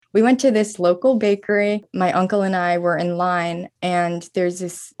We went to this local bakery. My uncle and I were in line, and there's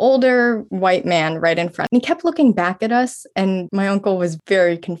this older white man right in front. And he kept looking back at us, and my uncle was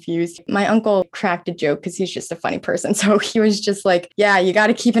very confused. My uncle cracked a joke because he's just a funny person. So he was just like, yeah, you got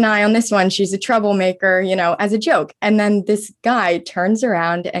to keep an eye on this one. She's a troublemaker, as a joke. And then this guy turns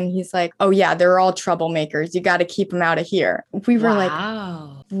around and he's like, oh, yeah, they're all troublemakers. You got to keep them out of here. We were like,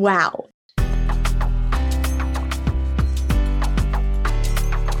 wow.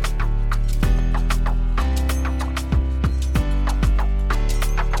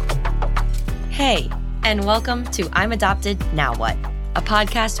 Hey, and welcome to I'm Adopted, Now What? A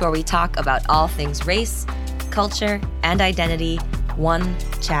podcast where we talk about all things race, culture, and identity, one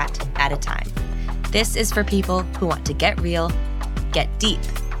chat at a time. This is for people who want to get real, get deep,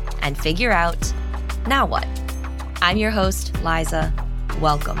 and figure out, now what? I'm your host, Liza.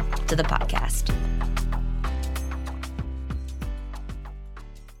 Welcome to the podcast.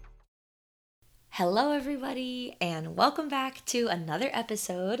 Hello, everybody, and welcome back to another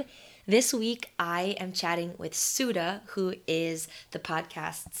episode. This week, I am chatting with Sudha, who is the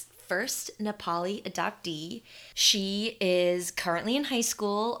podcast's first Nepali adoptee. She is currently in high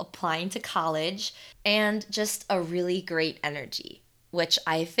school, applying to college, and just a really great energy, which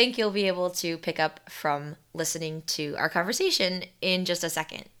I think you'll be able to pick up from listening to our conversation in just a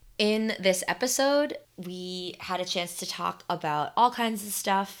second. In this episode, we had a chance to talk about all kinds of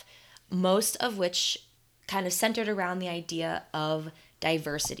stuff, most of which kind of centered around the idea of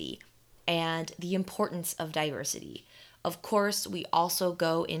diversity and the importance of diversity. Of course, we also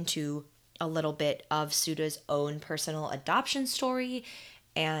go into a little bit of Sudha's own personal adoption story,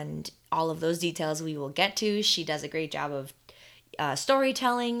 and all of those details we will get to. She does a great job of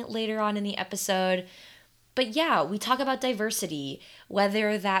storytelling later on in the episode. But yeah, we talk about diversity,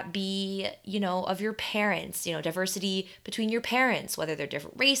 whether that be, of your parents, diversity between your parents, whether they're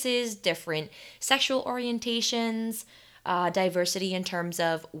different races, different sexual orientations, diversity in terms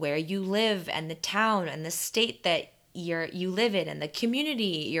of where you live and the town and the state that you live in and the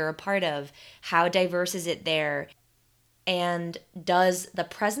community you're a part of. How diverse is it there? And does the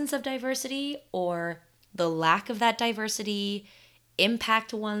presence of diversity or the lack of that diversity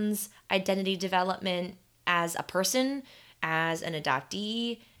impact one's identity development as a person, as an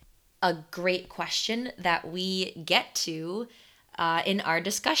adoptee? A great question that we get to in our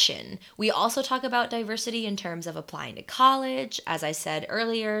discussion. We also talk about diversity in terms of applying to college. As I said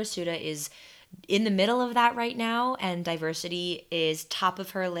earlier, Sudha is in the middle of that right now, and diversity is top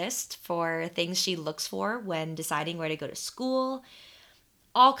of her list for things she looks for when deciding where to go to school.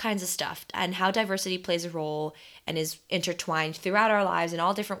 All kinds of stuff, and how diversity plays a role and is intertwined throughout our lives in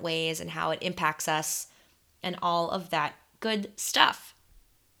all different ways, and how it impacts us, and all of that good stuff.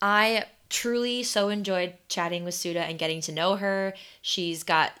 I truly so enjoyed chatting with Sudha and getting to know her. She's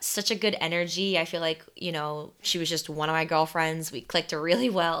got such a good energy. I feel like, she was just one of my girlfriends. We clicked really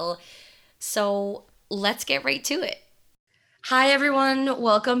well. So let's get right to it. Hi, everyone.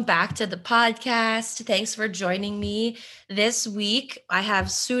 Welcome back to the podcast. Thanks for joining me. This week, I have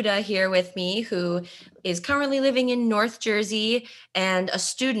Sudha here with me, who is currently living in North Jersey and a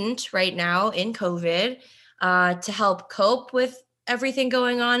student right now in COVID to help cope with everything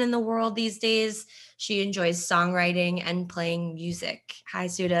going on in the world these days. She enjoys songwriting and playing music. Hi,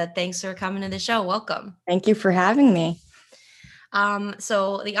 Sudha. Thanks for coming to the show. Welcome. Thank you for having me.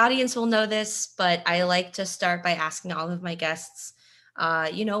 So the audience will know this, but I like to start by asking all of my guests,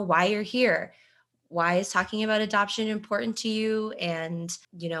 why you're here. Why is talking about adoption important to you? And,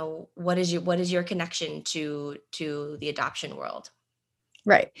 what is your connection to the adoption world?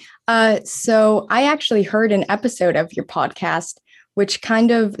 Right. So I actually heard an episode of your podcast, which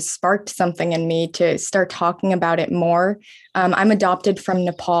kind of sparked something in me to start talking about it more. I'm adopted from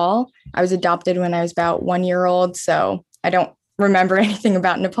Nepal. I was adopted when I was about 1 year old, so I don't remember anything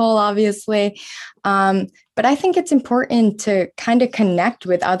about Nepal, obviously. But I think it's important to kind of connect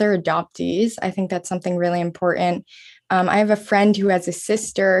with other adoptees. I think that's something really important. I have a friend who has a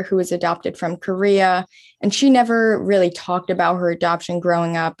sister who was adopted from Korea, and she never really talked about her adoption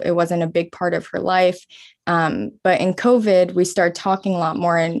growing up. It wasn't a big part of her life. But in COVID, we started talking a lot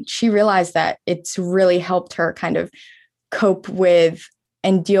more, and she realized that it's really helped her kind of cope with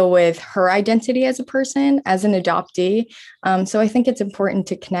and deal with her identity as a person, as an adoptee. So I think it's important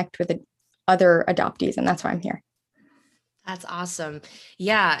to connect with other adoptees, and that's why I'm here. That's awesome.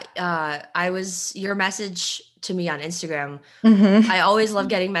 Yeah, your message to me on Instagram. I always love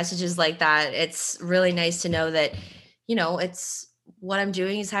getting messages like that. It's really nice to know that, it's what I'm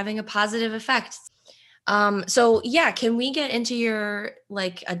doing is having a positive effect. So yeah, can we get into your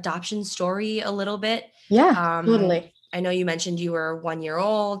adoption story a little bit? Yeah, totally. I know you mentioned you were 1 year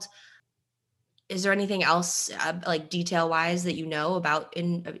old. Is there anything else like detail wise that you know about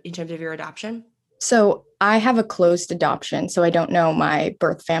in terms of your adoption? So I have a closed adoption, so I don't know my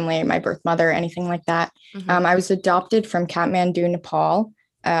birth family, my birth mother, anything like that. Mm-hmm. I was adopted from Kathmandu, Nepal,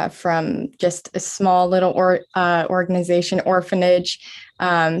 from just a small little organization, orphanage.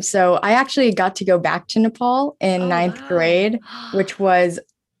 So I actually got to go back to Nepal in Oh, ninth wow. grade, which was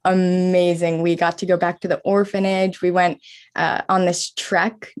amazing. We got to go back to the orphanage. We went on this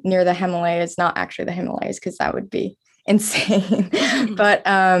trek near the Himalayas, not actually the Himalayas, because that would be insane. But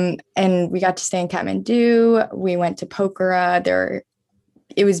and we got to stay in Kathmandu. We went to Pokhara.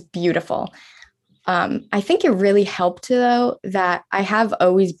 It was beautiful. I think it really helped though that I have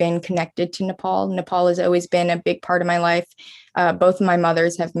always been connected to Nepal. Nepal has always been a big part of my life. Both of my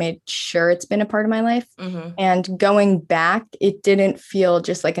mothers have made sure it's been a part of my life. Mm-hmm. And going back, it didn't feel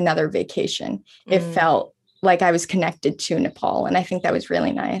just like another vacation. It felt like I was connected to Nepal. And I think that was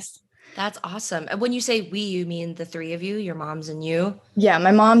really nice. That's awesome. And when you say we, you mean the three of you, your moms and you? Yeah,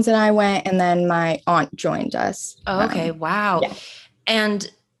 my mom's and I went, and then my aunt joined us. Oh, okay. Wow. Yeah. And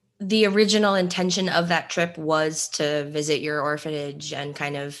the original intention of that trip was to visit your orphanage and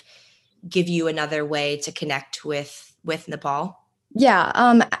kind of give you another way to connect with Nepal.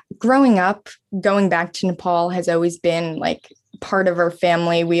 Yeah. Growing up, going back to Nepal has always been like part of our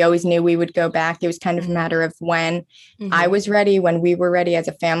family. We always knew we would go back. It was kind of a matter of when I was ready, when we were ready as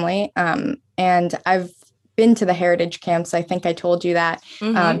a family. And I've been to the heritage camps. I think I told you that,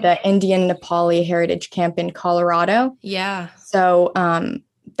 the Indian Nepali heritage camp in Colorado. Yeah. So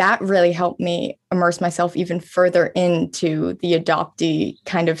that really helped me immerse myself even further into the adoptee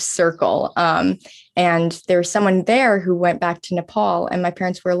kind of circle. And there was someone there who went back to Nepal, and my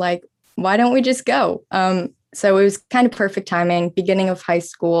parents were like, why don't we just go? So it was kind of perfect timing, beginning of high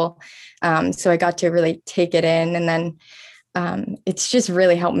school. So I got to really take it in. And then it's just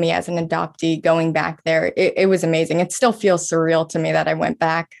really helped me as an adoptee going back there. It was amazing. It still feels surreal to me that I went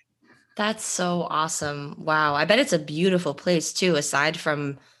back. That's so awesome. Wow. I bet it's a beautiful place too, aside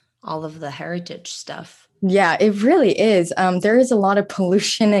from all of the heritage stuff. Yeah, it really is. There is a lot of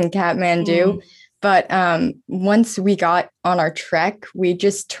pollution in Kathmandu, but once we got on our trek, we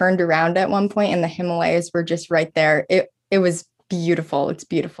just turned around at one point, and the Himalayas were just right there. It was beautiful. It's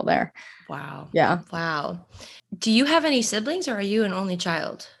beautiful there. Wow. Yeah. Wow. Do you have any siblings, or are you an only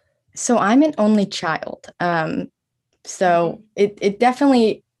child? So I'm an only child. So it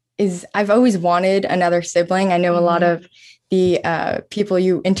definitely is. I've always wanted another sibling. I know a lot of the people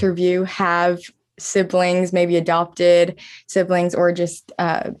you interview have siblings, maybe adopted siblings or just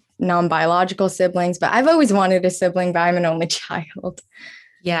non-biological siblings, but I've always wanted a sibling, but I'm an only child.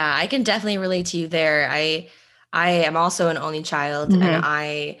 Yeah, I can definitely relate to you there. I am also an only child, and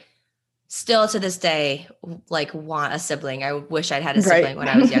I still to this day like want a sibling. I wish I'd had a sibling when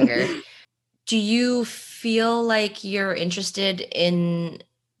I was younger. Do you feel like you're interested in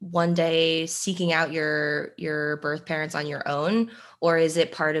one day seeking out your birth parents on your own, or is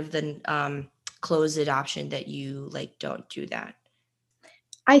it part of the closed adoption that you like don't do that?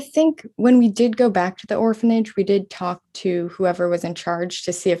 I think when we did go back to the orphanage, we did talk to whoever was in charge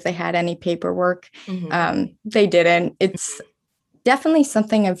to see if they had any paperwork. They didn't. It's definitely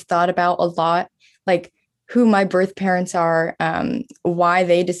something I've thought about a lot, like who my birth parents are, why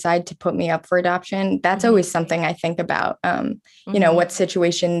they decide to put me up for adoption. That's always something I think about, you know, what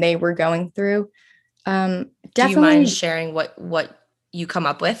situation they were going through. Definitely. Do you mind sharing what you come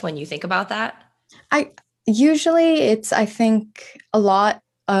up with when you think about that? I think a lot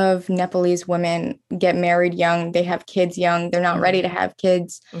of Nepalese women get married young, they have kids young, they're not ready to have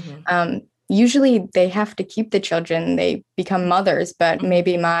kids. Usually they have to keep the children, they become mothers, but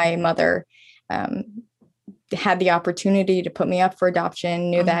maybe my mother had the opportunity to put me up for adoption,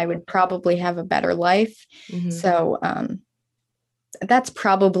 knew that I would probably have a better life. So that's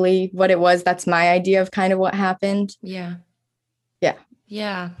probably what it was. That's my idea of kind of what happened. Yeah. Yeah.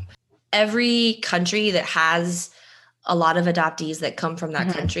 Yeah. Every country that has a lot of adoptees that come from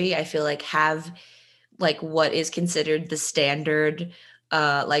that country, I feel like have like what is considered the standard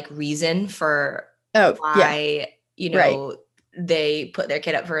like reason for why, you know, they put their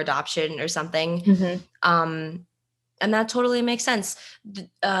kid up for adoption or something. And that totally makes sense.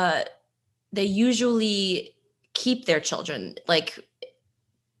 They usually keep their children, like,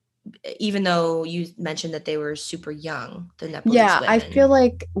 even though you mentioned that they were super young, the Nepalese women. I feel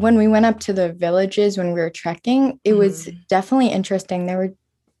like when we went up to the villages, when we were trekking, it was definitely interesting. There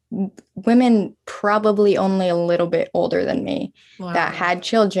were women probably only a little bit older than me that had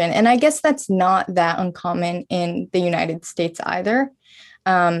children. And I guess that's not that uncommon in the United States either.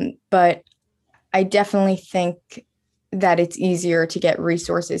 But I definitely think that it's easier to get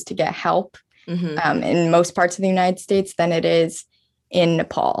resources to get help Mm-hmm. in most parts of the United States than it is in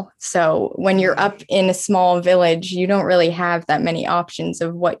Nepal. So when you're up in a small village, you don't really have that many options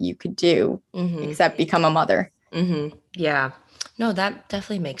of what you could do Mm-hmm. except become a mother. Mm-hmm. Yeah. No, that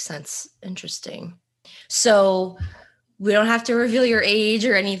definitely makes sense. Interesting. So we don't have to reveal your age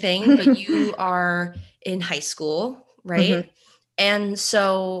or anything, but you are in high school, right? Mhm. And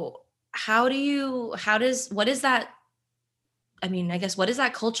so what is that? I mean, I guess, what is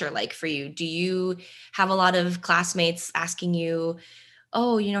that culture like for you? Do you have a lot of classmates asking you,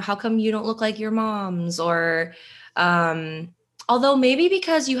 oh, how come you don't look like your moms? Or, um, although maybe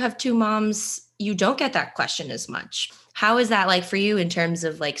because you have two moms, you don't get that question as much. How is that like for you in terms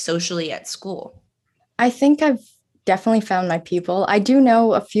of like socially at school? I think I've definitely found my people. I do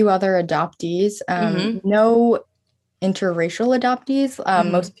know a few other adoptees, Mm-hmm. no interracial adoptees.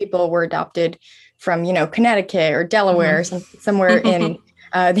 Mm-hmm. Most people were adopted from, Connecticut or Delaware or somewhere in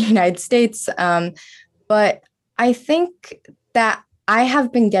Mm-hmm. the United States. But I think that I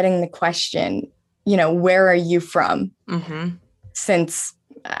have been getting the question, where are you from Mm-hmm. since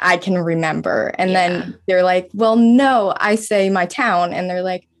I can remember. And Yeah. then they're like, well, no, I say my town. And they're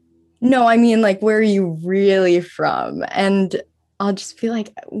like, no, I mean, like, where are you really from? And I'll just be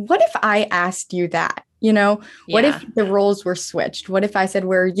like, what if I asked you that? What Yeah. if the roles were switched? What if I said,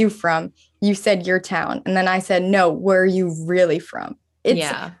 where are you from? You said your town. And then I said, no, where are you really from?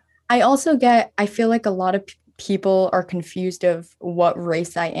 Yeah. I feel like a lot of people are confused of what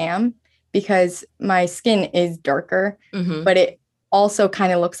race I am because my skin is darker, Mm-hmm. but it also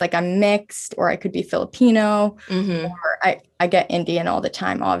kind of looks like I'm mixed, or I could be Filipino, Mm-hmm. or I get Indian all the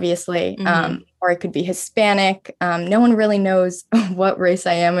time, obviously, Mm-hmm. or I could be Hispanic. No one really knows what race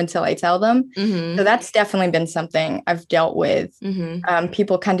I am until I tell them. So Mm-hmm. that's definitely been something I've dealt with. Mm-hmm.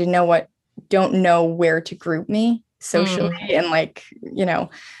 People kind of don't know where to group me socially, Mm-hmm. and like,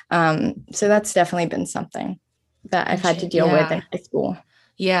 so that's definitely been something that I've had to deal with in Yeah. high school.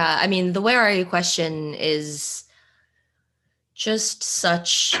 Yeah. I mean, the where are you question is just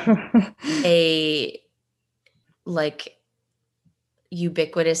such a like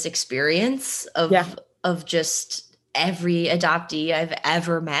ubiquitous experience Yeah. of just every adoptee I've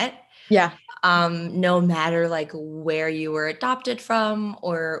ever met. Yeah, No matter like where you were adopted from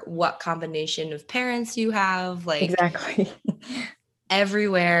or what combination of parents you have, like exactly.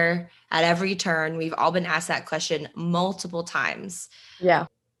 everywhere at every turn, we've all been asked that question multiple times. Yeah.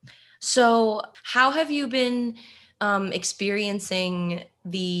 So, how have you been experiencing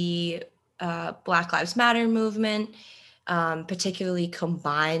the Black Lives Matter movement, particularly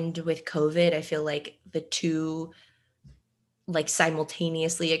combined with COVID? I feel like the two, like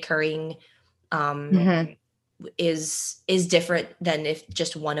simultaneously occurring, um, Hmm. is different than if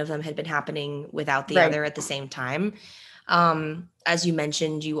just one of them had been happening without the Right. other at the same time. As you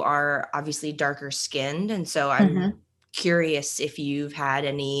mentioned, you are obviously darker skinned, and so I'm Hmm. curious if you've had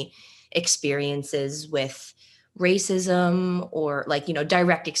any experiences with racism or like,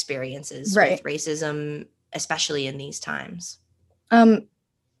 direct experiences with Right. racism, especially in these times. Um,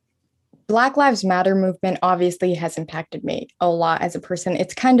 Black Lives Matter movement obviously has impacted me a lot as a person.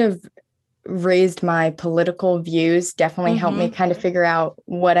 It's kind of raised my political views, definitely helped me Mm-hmm. kind of figure out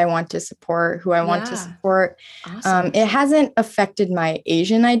what I want to support, who I want to Yeah. support. Awesome. It hasn't affected my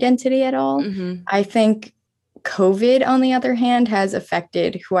Asian identity at all. Mm-hmm. I think COVID, on the other hand, has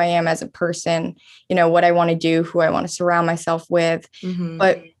affected who I am as a person, what I want to do, who I want to surround myself with. Mm-hmm.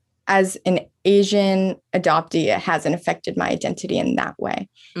 But as an Asian adoptee, it hasn't affected my identity in that way.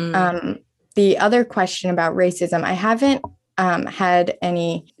 Mm. Um, the other question about racism, I haven't had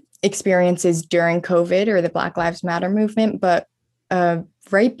any experiences during COVID or the Black Lives Matter movement, but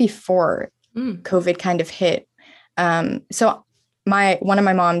right before Mm. COVID kind of hit, so one of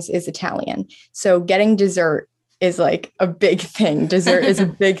my moms is Italian, so getting dessert is like a big thing. Dessert is a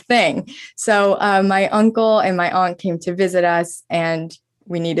big thing. So my uncle and my aunt came to visit us, and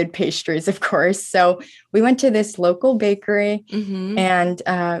we needed pastries, of course. So we went to this local bakery, Mm-hmm. and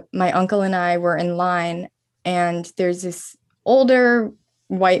my uncle and I were in line, and there's this older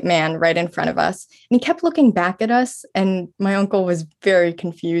white man right in front of us, and he kept looking back at us, and my uncle was very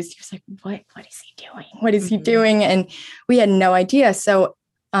confused. He was like, what is he doing? What is he Mm-hmm. doing? And we had no idea. So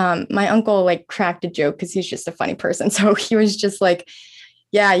my uncle like cracked a joke because he's just a funny person. So he was just like,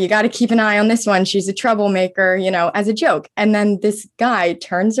 yeah, you got to keep an eye on this one. She's a troublemaker, as a joke. And then this guy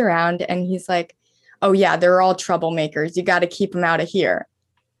turns around and he's like, oh, yeah, they're all troublemakers. You got to keep them out of here.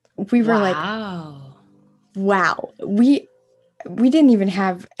 We were like, Wow. wow, we didn't even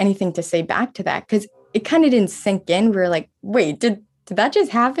have anything to say back to that because it kind of didn't sink in. We were like, wait, did that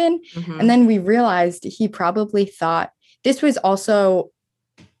just happen? And Mm-hmm. then we realized he probably thought this was also,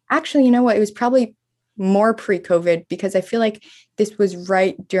 actually, you know what? It was probably more pre-COVID, because I feel like this was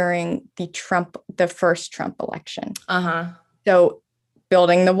right during the first Trump election. So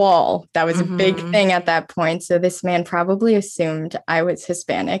building the wall, that was a big thing at that point. So this man probably assumed I was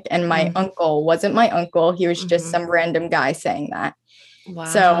Hispanic, and my uncle wasn't my uncle. He was just some random guy saying that. Wow.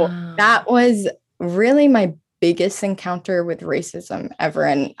 So that was really my biggest encounter with racism ever.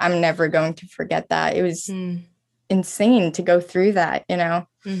 And I'm never going to forget that. It was insane to go through that, you know?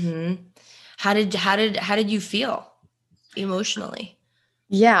 How did you feel emotionally?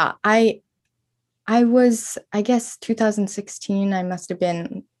 Yeah, I was, I guess 2016,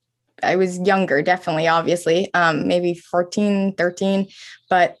 I was younger, definitely, obviously, maybe 14, 13.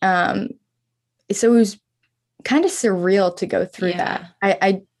 But so it was kind of surreal to go through that.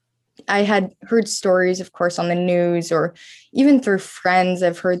 I had heard stories, of course, on the news, or even through friends,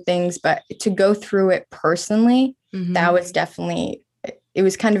 I've heard things, but to go through it personally, that was definitely, it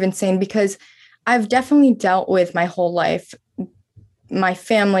was kind of insane, because I've definitely dealt with my whole life. My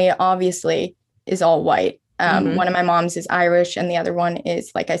family, obviously, is all white. One of my moms is Irish, and the other one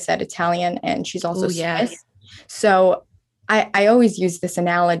is, like I said, Italian, and she's also Swiss. So I always use this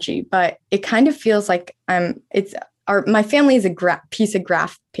analogy, but it kind of feels like my family is a piece of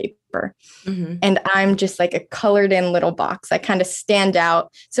graph paper, and I'm just like a colored in little box. I kind of stand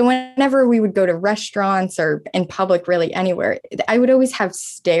out. So whenever we would go to restaurants or in public, really anywhere, I would always have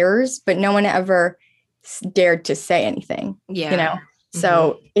stares, but no one ever dared to say anything, you know?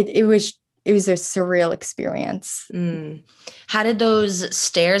 So it was a surreal experience. How did those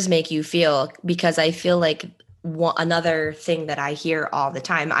stares make you feel? Because I feel like another thing that I hear all the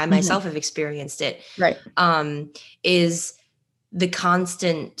time, I myself have experienced it, right? Is the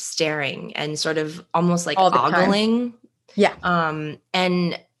constant staring and sort of almost like all the ogling. Time. Yeah.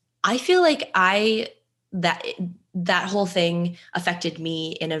 And I feel like that whole thing affected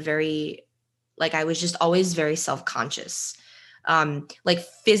me in a very, like, I was just always very self-conscious. Like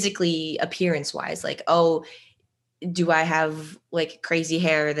physically, appearance wise, like, oh, do I have like crazy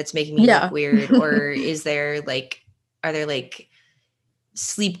hair that's making me look weird? Or are there like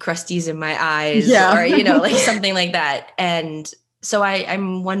sleep crusties in my eyes, or, you know, like something like that. And so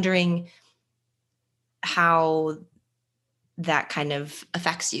I'm wondering how that kind of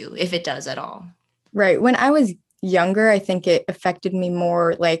affects you, if it does at all. Right. When I was younger, I think it affected me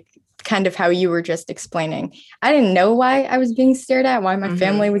more like kind of how you were just explaining. I didn't know why I was being stared at, why my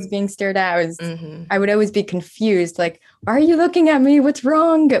family was being stared at. I would always be confused, like, why are you looking at me? What's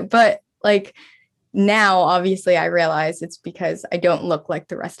wrong? But like now, obviously, I realize it's because I don't look like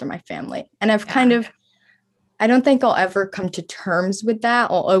the rest of my family. And I don't think I'll ever come to terms with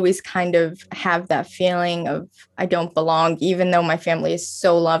that. I'll always kind of have that feeling of I don't belong, even though my family is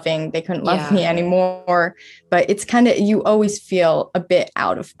so loving. They couldn't love me anymore. But it's kind of, you always feel a bit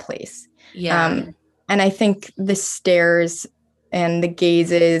out of place. And I think the stares and the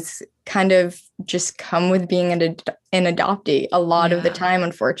gazes kind of just come with being an adoptee a lot of the time,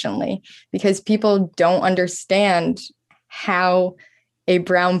 unfortunately, because people don't understand how a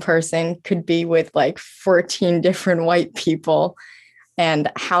brown person could be with like 14 different white people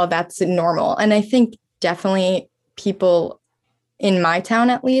and how that's normal. And I think definitely people in my town,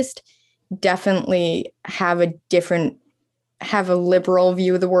 at least, definitely have a liberal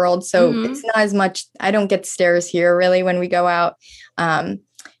view of the world. So it's not as much, I don't get stares here really when we go out.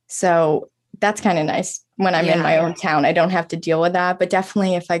 So that's kind of nice. When I'm in my own town, I don't have to deal with that. But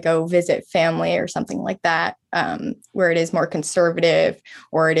definitely if I go visit family or something like that, where it is more conservative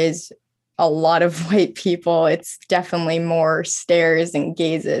or it is a lot of white people, it's definitely more stares and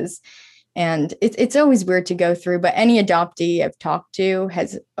gazes. And it's always weird to go through. But any adoptee I've talked to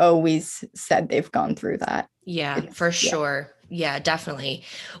has always said they've gone through that. Yeah, for sure. Yeah, definitely.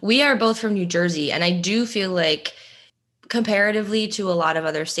 We are both from New Jersey, and I do feel like comparatively to a lot of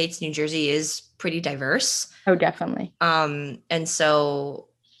other states, New Jersey is pretty diverse. Oh, definitely. And so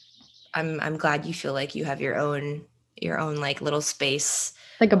I'm glad you feel like you have your own like little space.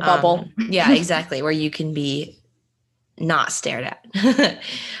 Like a bubble. Yeah, exactly. Where you can be not stared at.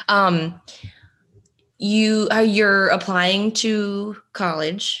 You're applying to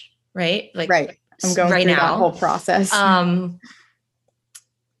college, right? Like, right. I'm going through that whole process.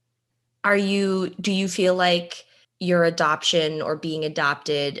 Do you feel like your adoption or being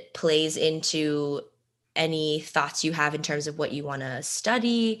adopted plays into any thoughts you have in terms of what you want to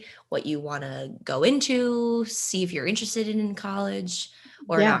study, what you want to go into, see if you're interested in college,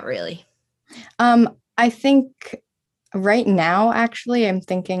 or not really? I think right now, actually, I'm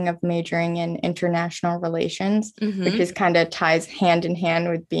thinking of majoring in international relations, which is kind of ties hand in hand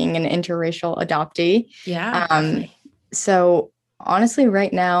with being an interracial adoptee. Yeah. So honestly,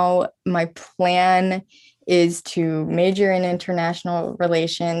 right now, my plan is to major in international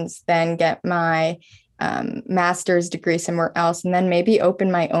relations, then get my master's degree somewhere else, and then maybe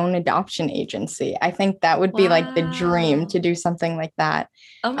open my own adoption agency. I think that would be like the dream Wow. to do something like that.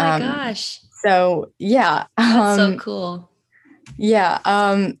 Oh my Um, gosh. so yeah, That's so cool. yeah.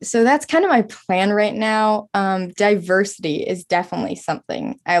 So that's kind of my plan right now. Diversity is definitely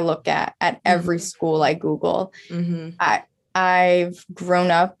something I look at every Mm-hmm. school I Google. Mm-hmm. I I've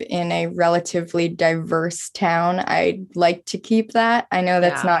grown up in a relatively diverse town. I'd like to keep that. I know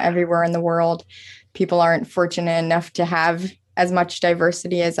that's Yeah. not everywhere in the world. People aren't fortunate enough to have as much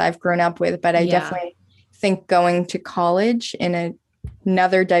diversity as I've grown up with, but I Yeah. definitely think going to college in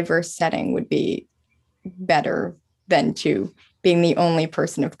another diverse setting would be better than to being the only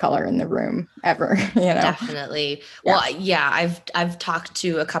person of color in the room ever, you know? Definitely. Yeah. Well, yeah, I've talked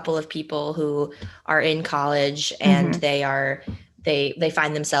to a couple of people who are in college and Hmm. they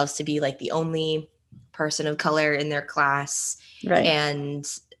find themselves to be like the only person of color in their class, Right. and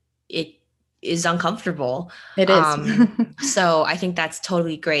it is uncomfortable. It is. So I think that's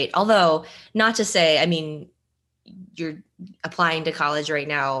totally great. Although, not to say, I mean, you're applying to college right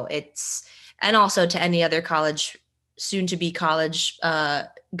now, it's, and also to any other college, soon to be college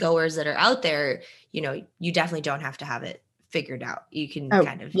goers that are out there, you definitely don't have to have it figured out. You can Oh,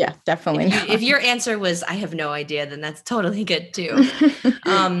 kind of, yeah, definitely if not. your answer was I have no idea, then that's totally good too.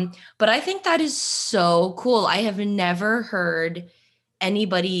 But I think that is so cool. I have never heard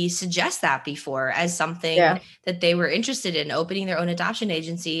anybody suggest that before as something Yeah. that they were interested in, opening their own adoption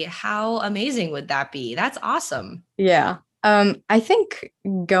agency. How amazing would that be? That's awesome. Yeah. I think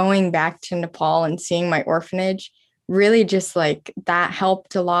going back to Nepal and seeing my orphanage really just like that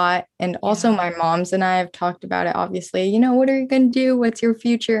helped a lot. And also, Yeah. my moms and I have talked about it, obviously. What are you going to do? What's your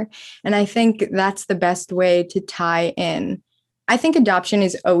future? And I think that's the best way to tie in. I think adoption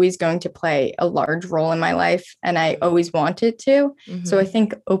is always going to play a large role in my life, and I always want it to. So I Mm-hmm.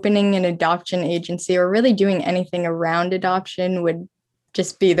 think opening an adoption agency or really doing anything around adoption would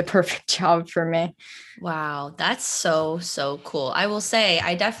just be the perfect job for me. Wow, that's so, so cool. I will say,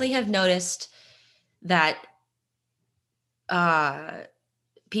 I definitely have noticed that uh,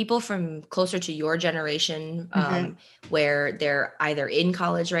 people from closer to your generation, Mhm. where they're either in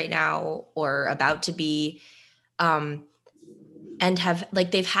college right now or about to be, um, and have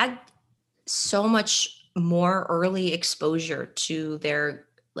like they've had so much more early exposure to their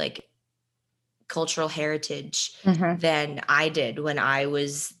like cultural heritage Mhm. than I did when I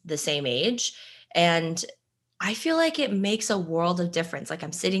was the same age. And I feel like it makes a world of difference. Like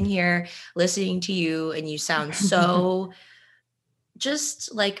I'm sitting here listening to you and you sound so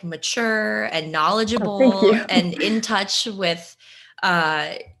just like mature and Oh, thank knowledgeable you. and in touch with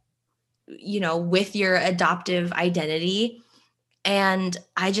uh with your adoptive identity. And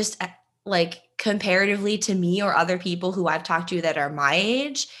I just like comparatively to me or other people who I've talked to that are my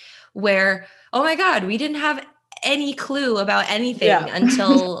age, where, oh my God, we didn't have any clue about anything Yeah.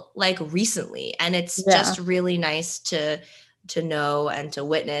 until like recently. And it's just Yeah. really nice to know and to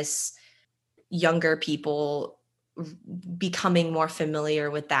witness younger people becoming more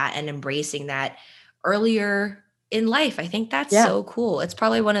familiar with that and embracing that earlier in life. I think that's Yeah. so cool. It's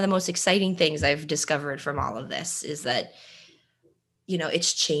probably one of the most exciting things I've discovered from all of this is that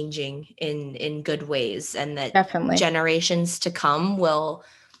it's changing in good ways, and that Definitely. generations to come will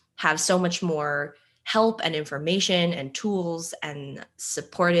have so much more help and information and tools and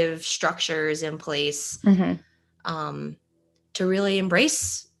supportive structures in place, Hmm. um, to really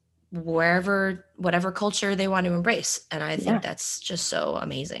embrace whatever culture they want to embrace. And I think Yeah. that's just so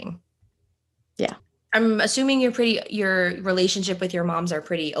amazing. Yeah. I'm assuming your relationship with your moms are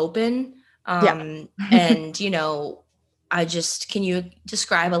pretty open. Yeah. And can you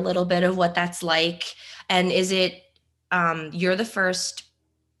describe a little bit of what that's like? And is it, you're the first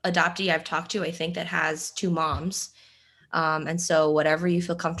adoptee I've talked to, I think, that has two moms. And so whatever you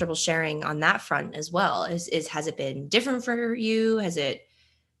feel comfortable sharing on that front as well has it been different for you? Has it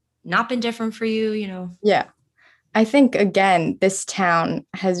not been different for you? Yeah. I think, again, this town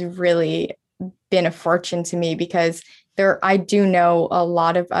has really been a fortune to me because I do know a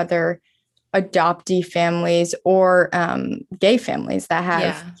lot of other adoptee families or gay families that have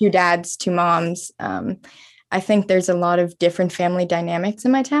Yeah. two dads, two moms. I think there's a lot of different family dynamics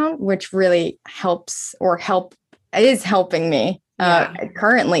in my town, which really is helping me Yeah.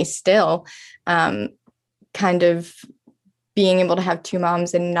 currently still, um, kind of being able to have two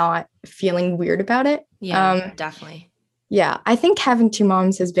moms and not feeling weird about it. Yeah, definitely. Yeah, I think having two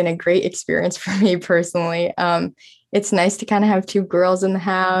moms has been a great experience for me personally. It's nice to kind of have two girls in the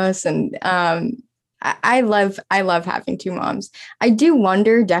house, and I love having two moms. I do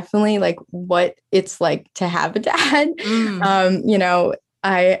wonder definitely like what it's like to have a dad. You know,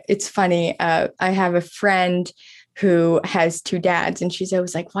 it's funny. I have a friend who has two dads, and she's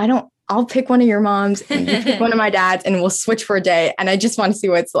always like, why don't I'll pick one of your moms and you pick one of my dads and we'll switch for a day. And I just want to see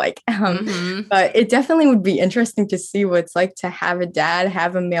what it's like. But it definitely would be interesting to see what it's like to have a dad,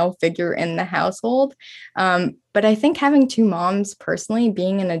 have a male figure in the household. But I think having two moms personally,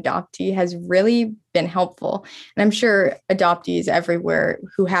 being an adoptee, has really been helpful. And I'm sure adoptees everywhere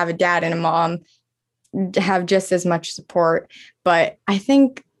who have a dad and a mom have just as much support. But I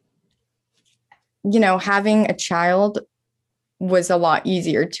think, you know, having a child was a lot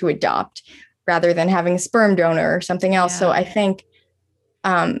easier to adopt rather than having a sperm donor or something else. So I think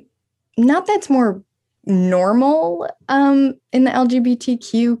not that's more normal in the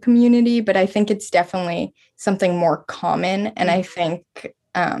LGBTQ community, but I think it's definitely something more common. And I think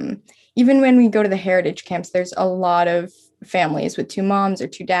even when we go to the heritage camps, there's a lot of families with two moms or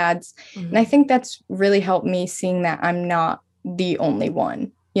two dads. And I think that's really helped me seeing that I'm not the only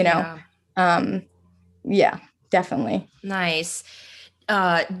one, you know? Yeah, definitely. Nice.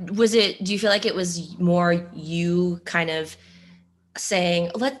 Do you feel like it was more you kind of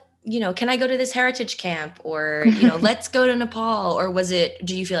saying, can I go to this heritage camp, or, let's go to Nepal? Or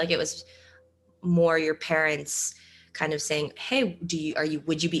do you feel like it was more your parents kind of saying, hey,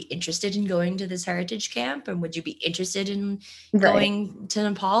 would you be interested in going to this heritage camp? And would you be interested in going to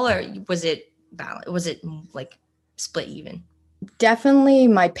Nepal? Or was it like split even? Definitely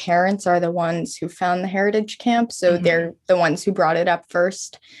my parents are the ones who found the heritage camp. So they're the ones who brought it up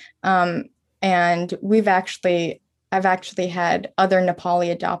first. And I've actually had other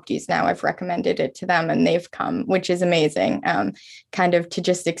Nepali adoptees now. I've recommended it to them and they've come, which is amazing. Kind of to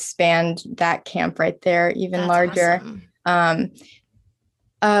just expand that camp right there even That's larger. Awesome.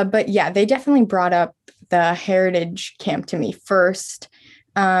 But yeah, they definitely brought up the heritage camp to me first.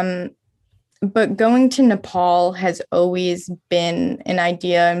 But going to Nepal has always been an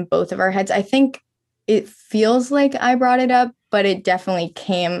idea in both of our heads. I think it feels like I brought it up, but it definitely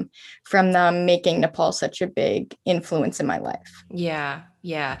came from them making Nepal such a big influence in my life. Yeah.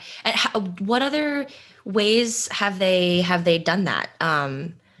 Yeah. And what other ways have they done that?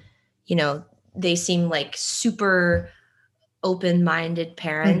 They seem like super open-minded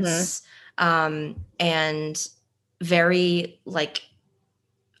parents, and very like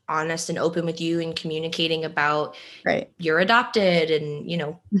honest and open with you and communicating about you're adopted. And,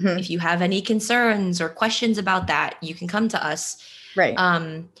 if you have any concerns or questions about that, you can come to us. Right.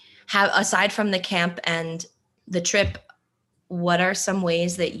 Aside from the camp and the trip, what are some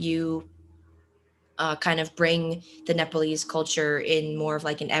ways that you kind of bring the Nepalese culture in more of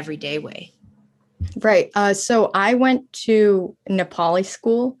like an everyday way? Right. So I went to Nepali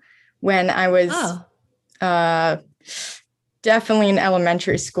school when I was definitely in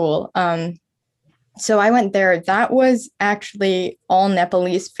elementary school. So I went there. That was actually all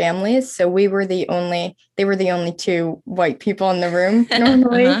Nepalese families. So they were the only two white people in the room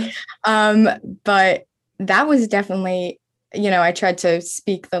normally. But that was definitely, I tried to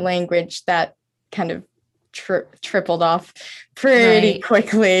speak the language that kind of tripled off pretty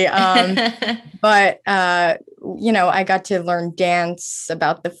quickly. But, I got to learn dance,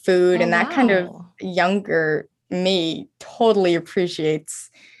 about the food, and that kind of younger me totally appreciates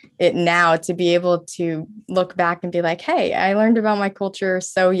it now, to be able to look back and be like, hey, I learned about my culture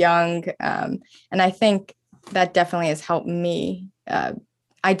so young. And I think that definitely has helped me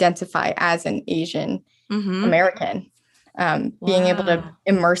identify as an Asian American, being able to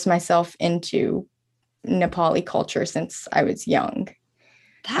immerse myself into Nepali culture since I was young.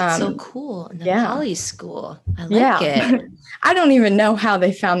 That's so cool. Nepali school. I like it. I don't even know how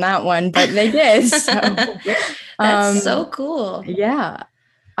they found that one, but they did. So. That's so cool. Yeah.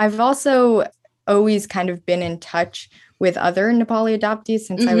 I've also always kind of been in touch with other Nepali adoptees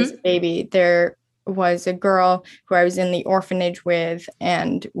since I was a baby. There was a girl who I was in the orphanage with,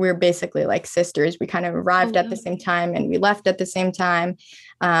 and we're basically like sisters. We kind of arrived at the same time and we left at the same time.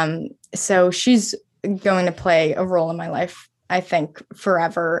 So she's going to play a role in my life, I think,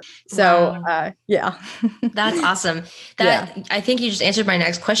 forever. So, yeah. That's awesome. I think you just answered my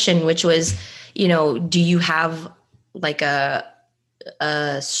next question, which was, do you have like a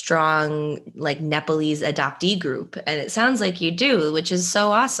strong like Nepalese adoptee group? And it sounds like you do, which is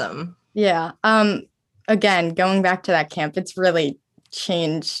so awesome. Yeah. Again, going back to that camp, it's really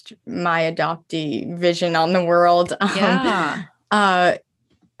changed my adoptee vision on the world. I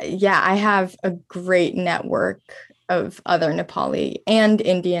have a great network of other Nepali and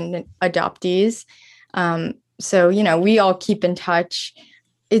Indian adoptees. So, we all keep in touch.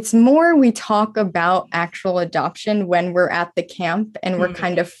 it's more we talk about actual adoption when we're at the camp and we're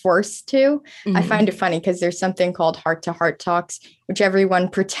kind of forced to. I find it funny because there's something called heart-to-heart talks, which everyone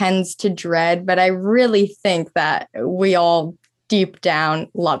pretends to dread, but I really think that we all deep down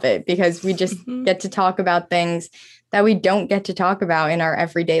love it because we just get to talk about things that we don't get to talk about in our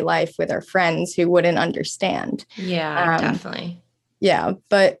everyday life with our friends who wouldn't understand. Yeah, definitely. Yeah,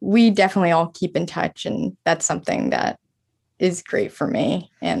 but we definitely all keep in touch, and that's something that is great for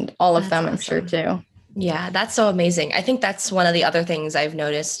me and all of them, awesome. I'm sure too. Yeah, that's so amazing. I think that's one of the other things I've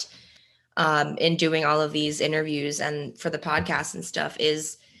noticed in doing all of these interviews and for the podcast and stuff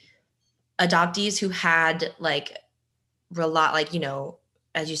is adoptees who had like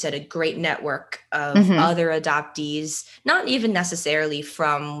as you said, a great network of other adoptees, not even necessarily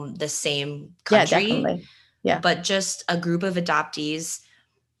from the same country, definitely. Yeah, but just a group of adoptees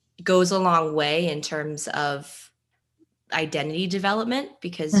goes a long way in terms of identity development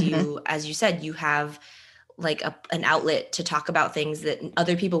because you, as you said, you have like an outlet to talk about things that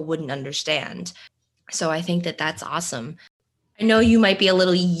other people wouldn't understand. So I think that that's awesome. I know you might be a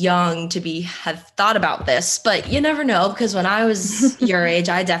little young to have thought about this, but you never know, because when I was your age,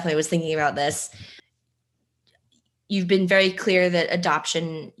 I definitely was thinking about this. You've been very clear that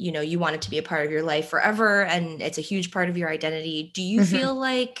adoption, you want it to be a part of your life forever, and it's a huge part of your identity. Do you feel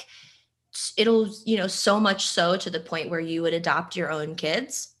like it'll, so much so to the point where you would adopt your own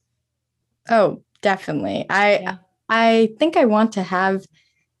kids? Oh, definitely. I think I want to have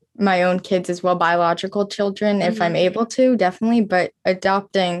my own kids as well, biological children, if I'm able to, definitely. But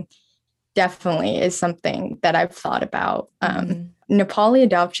adopting definitely is something that I've thought about. Nepali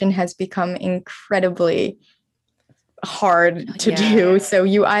adoption has become incredibly hard to do. So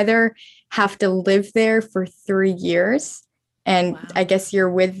you either have to live there for 3 years, and I guess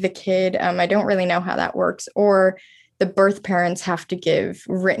you're with the kid. I don't really know how that works. Or the birth parents have to give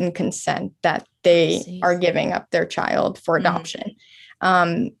written consent that they are giving up their child for adoption.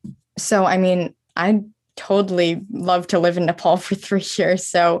 So, I mean, I'd totally love to live in Nepal for 3 years.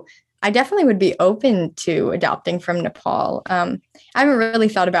 So I definitely would be open to adopting from Nepal. I haven't really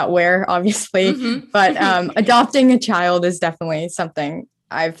thought about where, obviously, but adopting a child is definitely something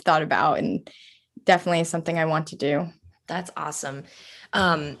I've thought about and definitely something I want to do. That's awesome.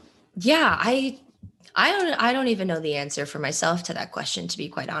 Yeah, I don't even know the answer for myself to that question, to be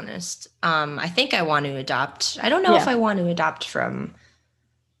quite honest. I think I want to adopt. I don't know if I want to adopt from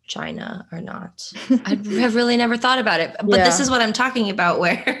China or not. I have really never thought about it, but this is what I'm talking about,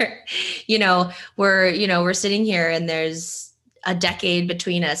 where, we're sitting here and there's a decade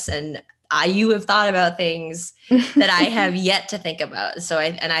between us, and you have thought about things that I have yet to think about. So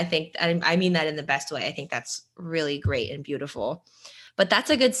I think I mean that in the best way. I think that's really great and beautiful. But that's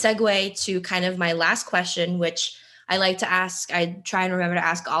a good segue to kind of my last question, which I like to ask. I try and remember to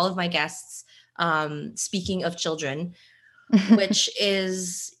ask all of my guests, speaking of children, which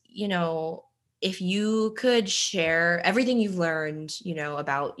is, if you could share everything you've learned,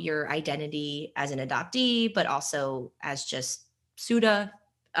 about your identity as an adoptee, but also as just Sudha,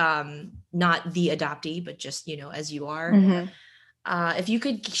 not the adoptee, but just, as you are. If you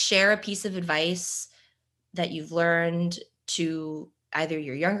could share a piece of advice that you've learned to either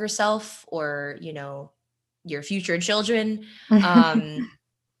your younger self or, your future children,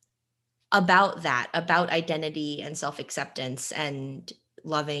 about identity and self-acceptance and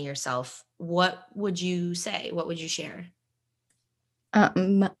loving yourself, what would you say? What would you share?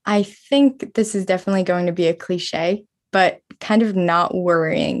 I think this is definitely going to be a cliche, but kind of not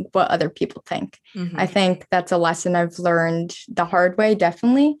worrying what other people think. I think that's a lesson I've learned the hard way,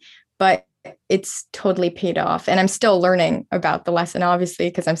 definitely, but it's totally paid off. And I'm still learning about the lesson, obviously,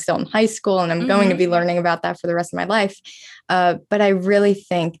 because I'm still in high school and I'm going to be learning about that for the rest of my life. But I really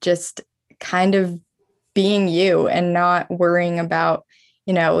think just kind of being you and not worrying about,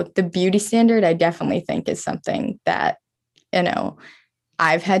 the beauty standard, I definitely think is something that,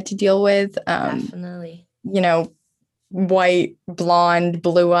 I've had to deal with. Definitely. White, blonde,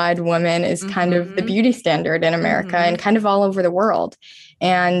 blue-eyed woman is kind of the beauty standard in America and kind of all over the world.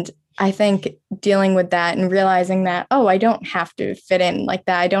 And I think dealing with that and realizing that, I don't have to fit in like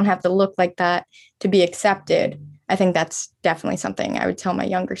that. I don't have to look like that to be accepted. I think that's definitely something I would tell my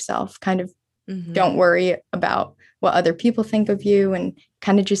younger self. Kind of don't worry about what other people think of you and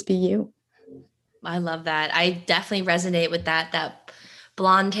kind of just be you. I love that. I definitely resonate with that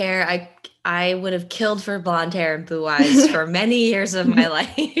blonde hair. I would have killed for blonde hair and blue eyes for many years of my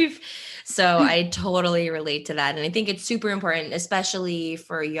life. So I totally relate to that. And I think it's super important, especially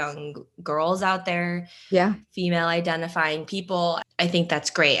for young girls out there, Yeah. female identifying people. I think that's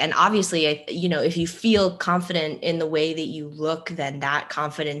great. And obviously, if you feel confident in the way that you look, then that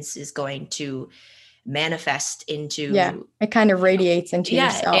confidence is going to manifest into, it kind of radiates into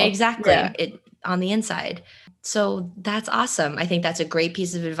yourself. exactly. It on the inside. So that's awesome. I think that's a great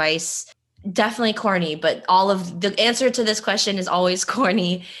piece of advice. Definitely corny, but all of the answer to this question is always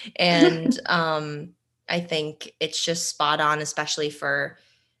corny. And I think it's just spot on, especially for,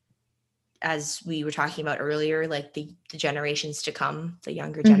 as we were talking about earlier, like the generations to come, the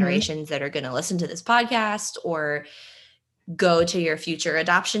younger generations that are going to listen to this podcast or go to your future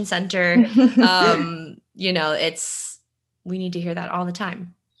adoption center. We need to hear that all the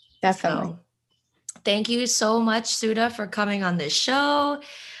time. Definitely. So, thank you so much, Sudha, for coming on this show.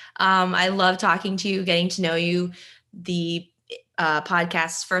 I love talking to you, getting to know you, the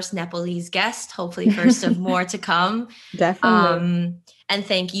podcast's first Nepalese guest, hopefully first of more to come. Definitely. And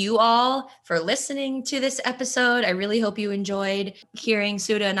thank you all for listening to this episode. I really hope you enjoyed hearing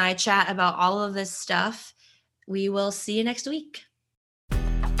Sudha and I chat about all of this stuff. We will see you next week.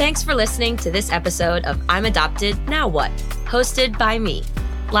 Thanks for listening to this episode of I'm Adopted, Now What? Hosted by me,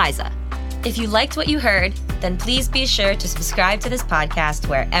 Liza. If you liked what you heard, then please be sure to subscribe to this podcast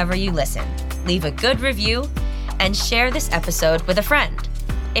wherever you listen. Leave a good review and share this episode with a friend.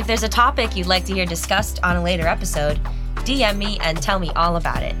 If there's a topic you'd like to hear discussed on a later episode, DM me and tell me all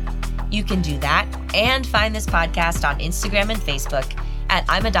about it. You can do that and find this podcast on Instagram and Facebook at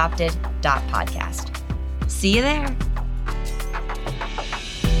I'mAdopted.podcast. See you there.